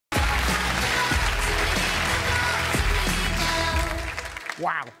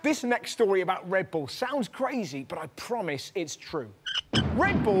Wow, this next story about Red Bull sounds crazy, but I promise it's true.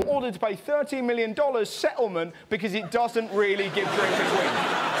 Red Bull ordered to pay $13 million settlement because it doesn't really give drinkers wings.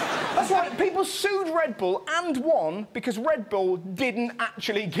 That's right, people sued Red Bull and won because Red Bull didn't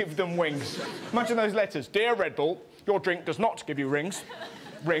actually give them wings. Imagine those letters. Dear Red Bull, your drink does not give you rings.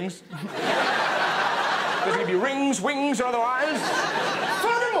 Rings. Doesn't give you rings, wings, or otherwise.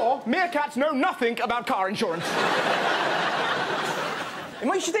 Furthermore, meerkats know nothing about car insurance. It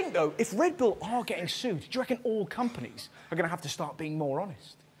makes you think, though, if Red Bull are getting sued, do you reckon all companies are going to have to start being more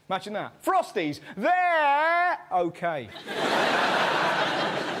honest? Imagine that. Frosties, they're OK.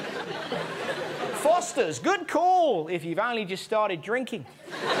 Foster's, good call if you've only just started drinking.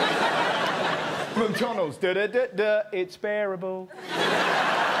 McDonald's, it's bearable.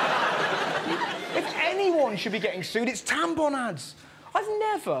 If anyone should be getting sued, it's tampon ads. I've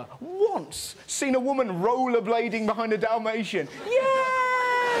never once seen a woman rollerblading behind a Dalmatian. Yay!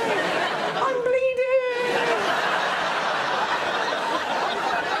 I'm bleeding!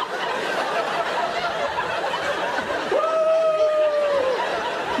 Woo!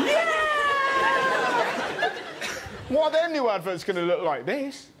 Yeah! What are their new adverts going to look like?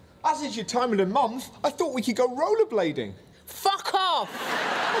 This? As it's your time of the month, I thought we could go rollerblading. Fuck off!